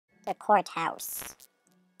the courthouse,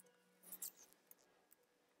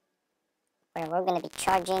 where we're gonna be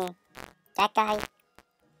charging that guy,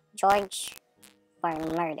 George, for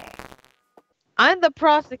murder. I'm the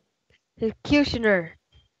prosecutioner,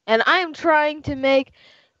 and I'm trying to make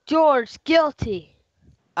George guilty.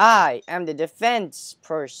 I am the defense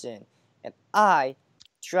person, and I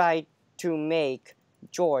try to make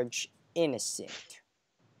George innocent.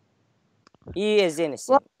 He is Well,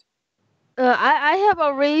 innocent. I have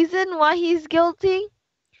a reason why he's guilty.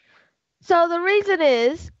 So the reason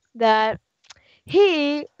is that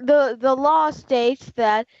the law states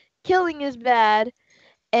that killing is bad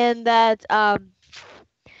and that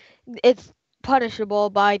it's punishable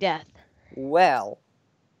by death. Well,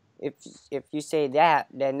 if you say that,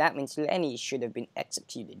 then that means Lennie should have been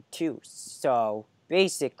executed too. So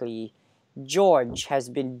basically, George has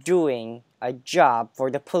been doing a job for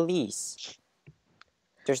the police.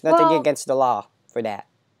 There's nothing Well, against the law for that.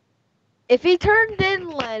 if he turned in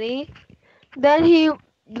Lennie, then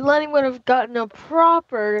Lennie would have gotten a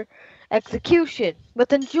proper execution. But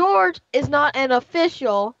then George is not an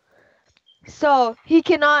official, so he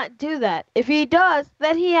cannot do that. If he does,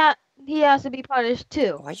 then he has to be punished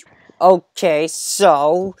too. Okay,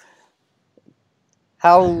 so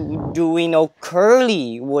how do we know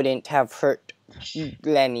Curly wouldn't have hurt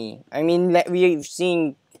Lennie? I mean, we've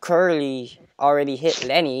seen Curly already hit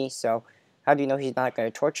Lennie, so how do you know he's not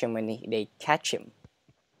going to torture him when they catch him?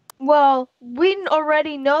 Well, we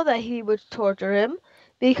already know that he would torture him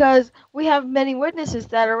because we have many witnesses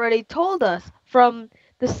that already told us from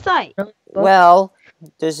the site. Well,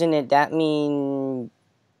 doesn't that mean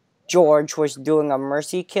George was doing a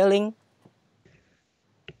mercy killing?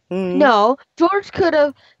 No, George could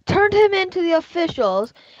have turned him into the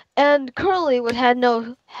officials, and Curly would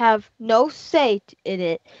have no say in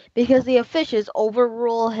it because the officials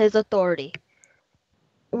overrule his authority.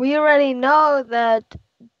 We already know that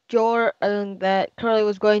that Curly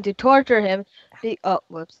was going to torture him.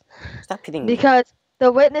 Stop hitting me. Because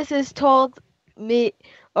the witnesses told me,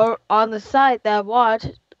 or on the site that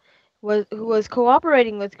watched, who was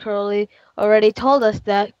cooperating with Curly, already told us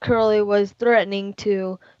that Curly was threatening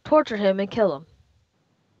to torture him and kill him.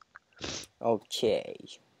 Okay.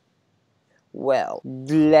 Well,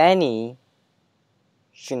 Lennie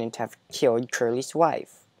shouldn't have killed Curly's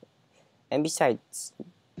wife. And besides,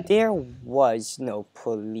 there was no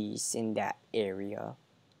police in that area,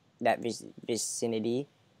 that vicinity.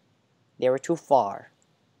 They were too far.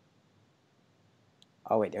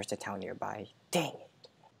 Oh wait, there's a town nearby. Dang it.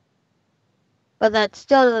 But that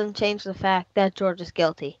still doesn't change the fact that George is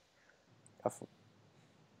guilty.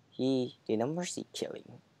 He did a mercy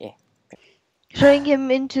killing. Yeah. Turning him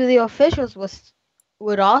into the officials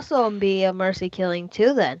would also be a mercy killing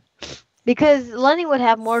too then. Because Lennie would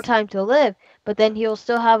have more time to live, but then he'll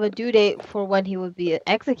still have a due date for when he would be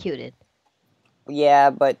executed. Yeah,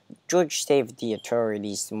 but George saved the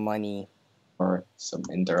authorities money. Or some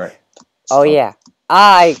indirect Oh stuff. yeah.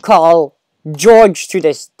 I call George to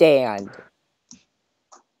the stand.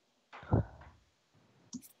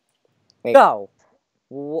 Wait. So,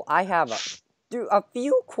 I have a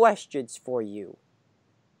few questions for you.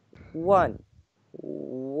 One,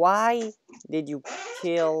 why did you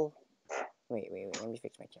kill... Wait, let me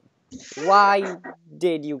fix my camera. Why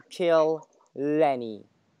did you kill Lennie?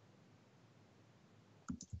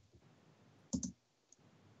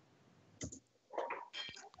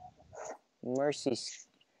 Mercy.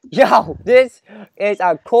 Yo, this is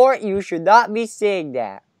a court. You should not be saying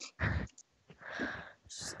that.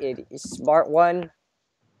 It is smart one.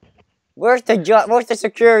 Where's the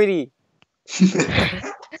security?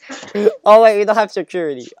 Oh wait, we don't have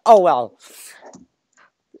security. Oh well.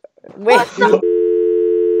 Wait. But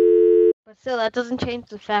still, that doesn't change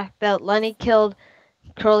the fact that Lennie killed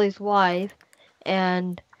Curly's wife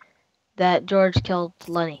and that George killed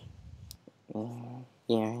Lennie.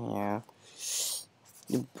 Yeah.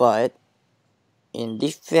 But in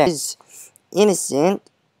defense, is innocent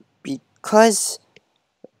because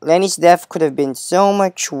Lennie's death could have been so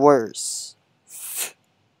much worse.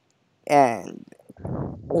 And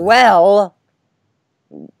well,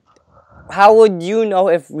 how would you know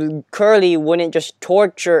if Curly wouldn't just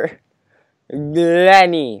torture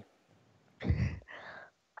Lennie?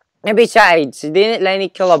 And besides, didn't Lennie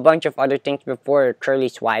kill a bunch of other things before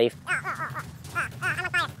Curly's wife?